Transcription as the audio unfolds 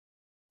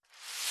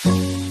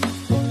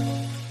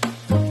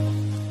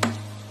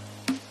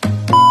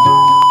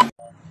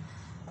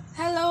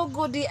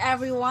Good day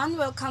everyone,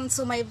 welcome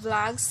to my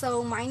vlog.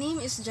 So my name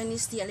is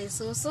Janice D.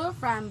 Alisuso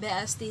from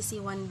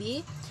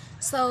BSTC1B.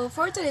 So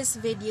for today's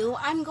video,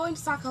 I'm going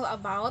to tackle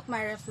about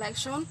my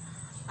reflection,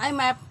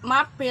 my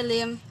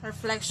prelim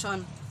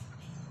reflection.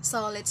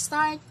 So let's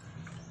start.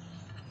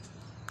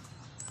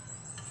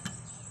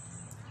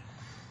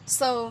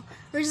 So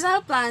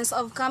Rizal plans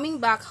of coming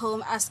back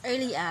home as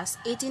early as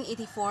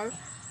 1884.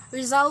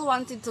 Rizal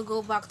wanted to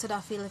go back to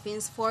the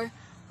Philippines for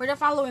the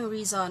following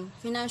reason: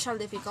 financial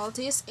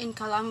difficulties in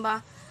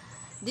Calamba,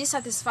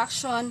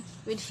 dissatisfaction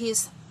with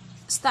his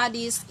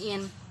studies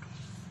in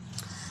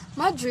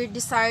Madrid,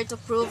 desire to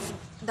prove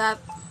that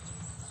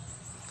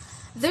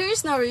there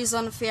is no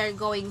reason for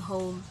going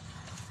home,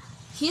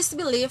 his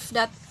belief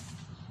that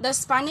the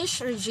Spanish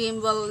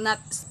regime will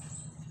not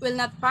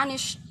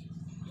punish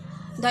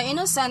the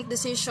innocent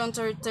decision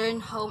to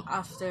return home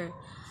after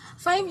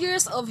 5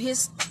 years of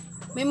his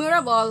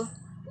memorable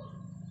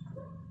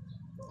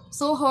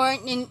sojourn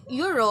in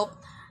Europe.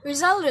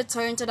 Rizal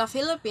returned to the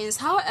Philippines.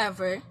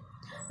 However,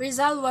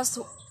 Rizal was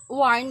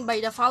warned by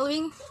the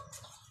following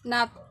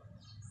not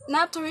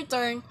to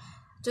return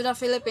to the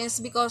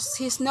Philippines because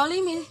his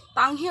Nolimi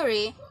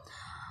Tanghiri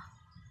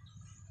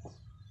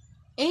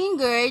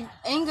angered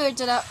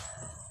to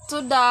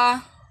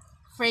the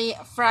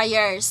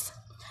friars.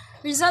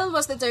 Rizal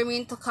was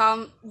determined to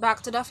come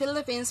back to the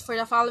Philippines for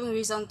the following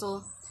reason: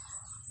 to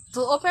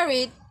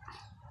operate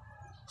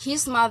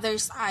his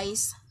mother's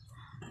eyes,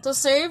 to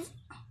serve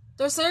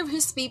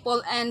his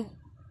people, and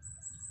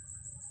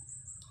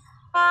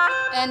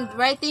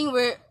writing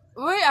were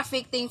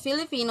affecting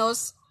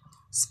Filipinos,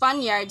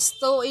 Spaniards,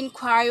 to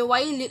inquire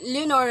why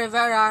Leonor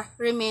Rivera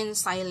remained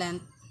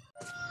silent.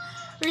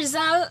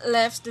 Rizal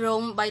left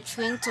Rome by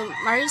train to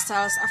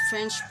Marisal's, a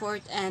French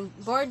port, and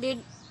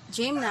boarded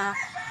Gemna,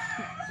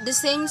 the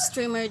same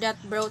steamer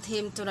that brought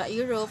him to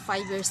Europe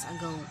 5 years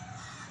ago.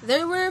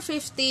 There were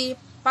 50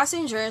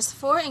 passengers,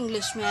 4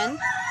 Englishmen,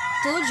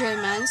 2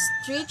 Germans,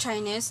 3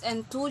 Chinese,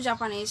 and 2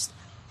 Japanese,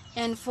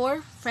 and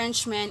 4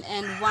 Frenchmen,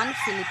 and 1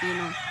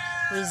 Filipino.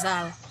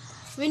 Rizal.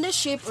 When the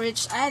ship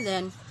reached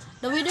Aden,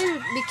 the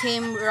weather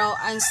became raw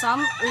and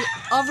some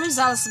of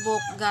Rizal's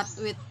book got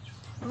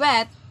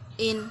wet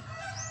in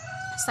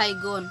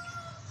Saigon,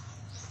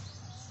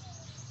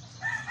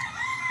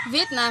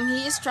 Vietnam.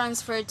 He is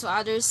transferred to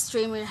other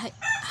steamer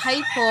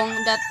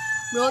Haiphong that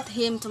brought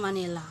him to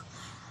Manila.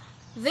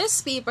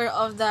 This paper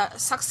of the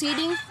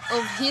succeeding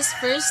of his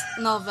first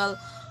novel,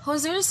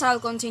 Jose Rizal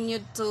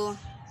continued to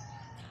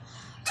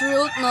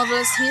wrote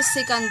novels. His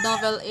second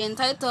novel,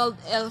 entitled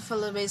El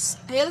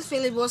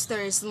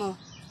Filibusterismo,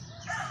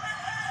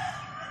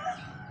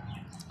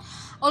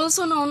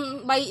 also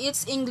known by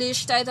its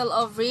English title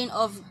of Reign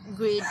of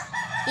Greed.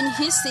 In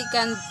his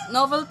second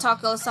novel,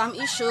 tackles some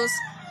issues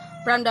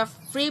from the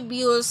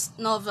previous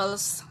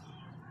novels,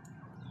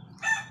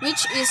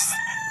 which is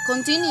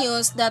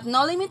continuous that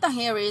Nolimi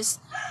Tanghiri's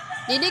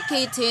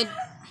dedicated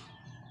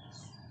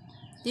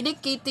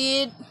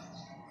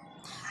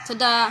to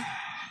the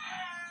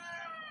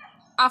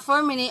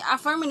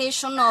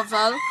affirmation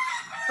novel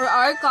for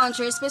our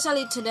country,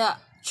 especially to the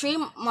 3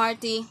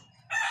 martyrs,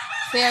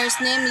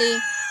 namely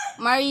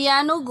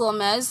Mariano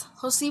Gomez,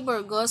 Jose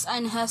Burgos,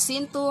 and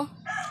Jacinto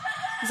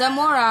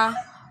Zamora,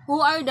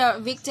 who are the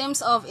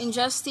victims of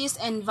injustice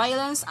and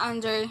violence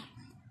under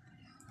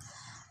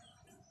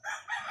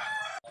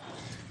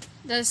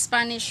the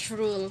Spanish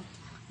rule.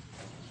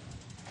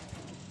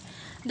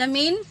 The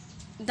main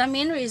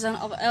reason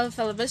of El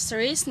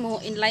Filibusterismo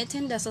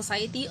enlightened the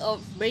society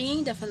of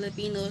bringing the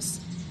Filipinos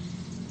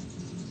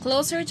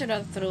closer to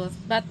the truth.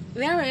 But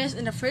whereas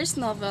in the first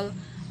novel,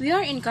 we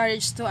are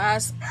encouraged to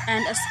ask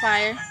and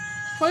aspire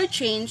for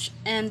change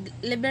and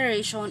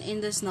liberation,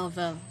 in this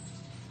novel,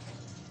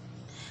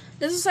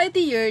 the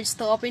society yearns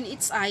to open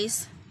its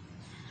eyes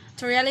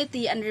to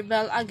reality and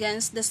rebel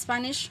against the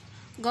Spanish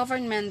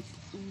government.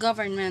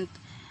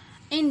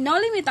 In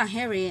Nolimi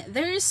Tanghiri,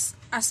 there is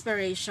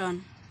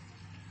aspiration,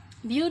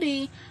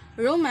 beauty,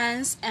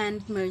 romance,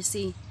 and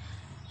mercy.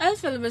 El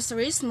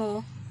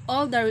Filibusterismo,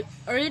 all the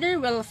reader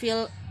will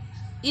feel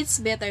its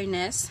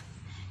bitterness,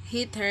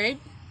 hatred,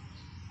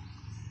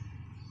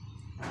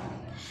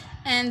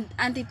 and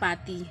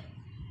antipathy.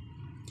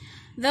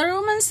 The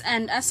romance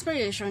and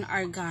aspiration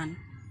are gone.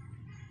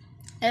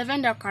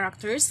 Even the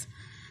characters'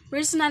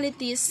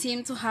 personalities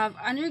seem to have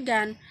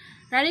undergone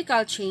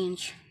radical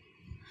change.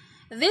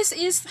 This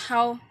is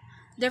how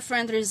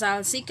different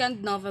Rizal's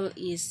second novel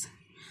is,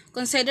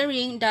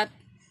 considering that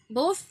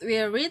both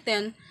were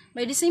written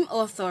by the same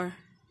author,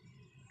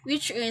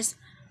 which is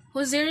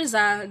Jose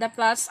Rizal. The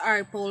plots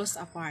are poles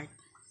apart.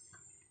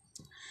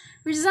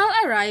 Rizal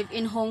arrived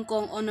in Hong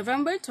Kong on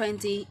November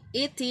 20,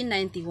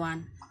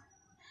 1891.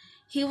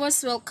 He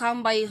was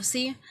welcomed by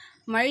Jose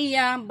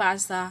Maria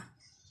Baza,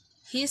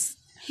 his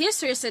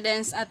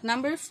residence at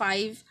number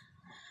 5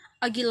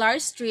 Aguilar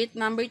Street,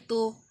 number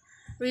 2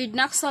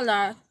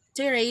 Ridnaxala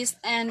Terrace,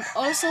 and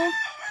also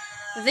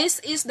this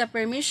is the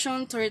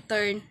permission to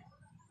return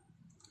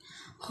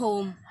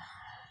home.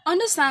 On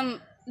the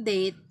same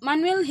date,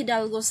 Manuel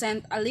Hidalgo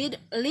sent a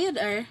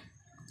letter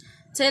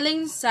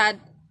telling sad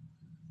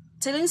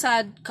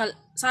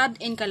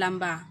in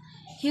Calamba.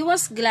 He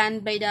was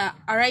gladdened by the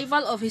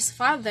arrival of his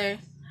father,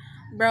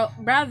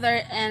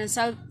 brother, and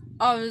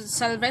of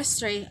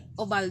Silvestre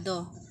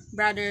Obaldo,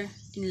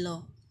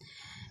 brother-in-law.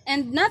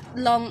 And not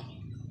long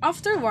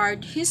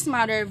afterward, his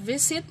mother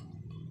visited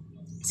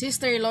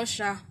Sister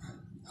Lucia,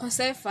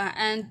 Josefa,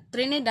 and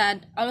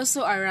Trinidad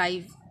also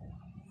arrived.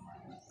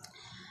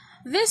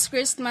 This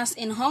Christmas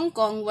in Hong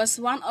Kong was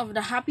one of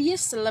the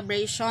happiest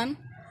celebrations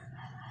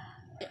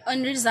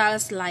in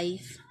Rizal's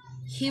life.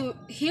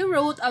 He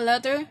wrote a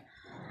letter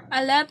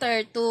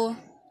to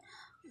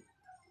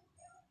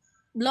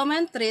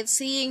Blumentritt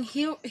saying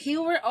he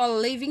were all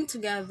living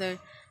together,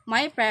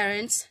 my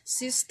parents,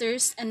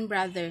 sisters, and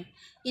brother,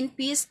 in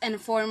peace,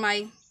 and for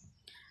my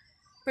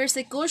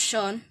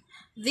persecution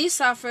they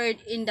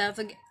suffered in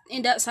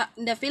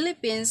the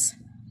Philippines,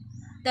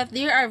 that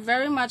they are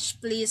very much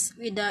pleased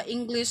with the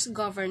English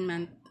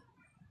government.